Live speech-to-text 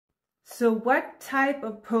So what type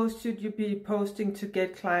of post should you be posting to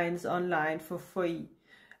get clients online for free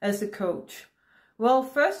as a coach? Well,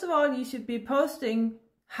 first of all, you should be posting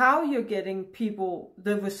how you're getting people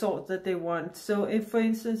the result that they want. So if, for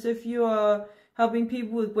instance, if you are helping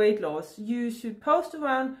people with weight loss, you should post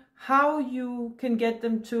around how you can get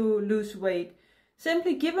them to lose weight.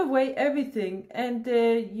 Simply give away everything. And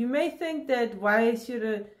you may think that why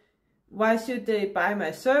should they buy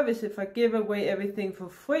my service if I give away everything for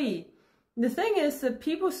free? The thing is that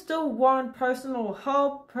people still want personal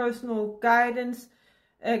help, personal guidance,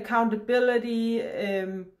 accountability,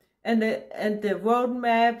 and the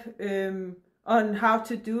roadmap on how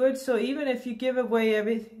to do it. So even if you give away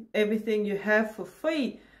everything you have for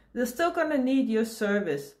free, they're still gonna need your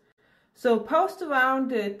service. So post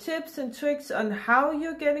around tips and tricks on how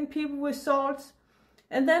you're getting people results,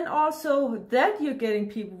 and then also that you're getting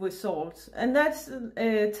people results, and that's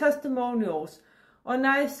testimonials or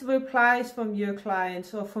nice replies from your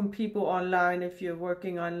clients or from people online if you're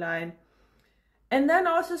working online. And then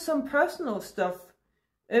also some personal stuff,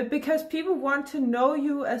 because people want to know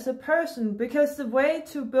you as a person, because the way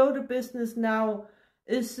to build a business now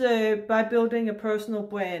is by building a personal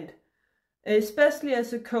brand, especially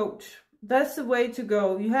as a coach. That's the way to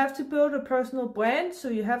go. You have to build a personal brand, so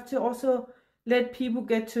you have to also let people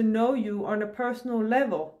get to know you on a personal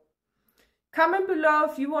level. Comment below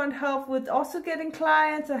if you want help with also getting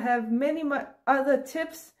clients. I have many other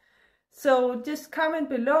tips. So just comment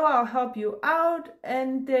below, I'll help you out,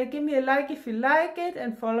 and give me a like if you like it,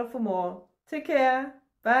 and follow for more. Take care.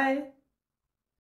 Bye.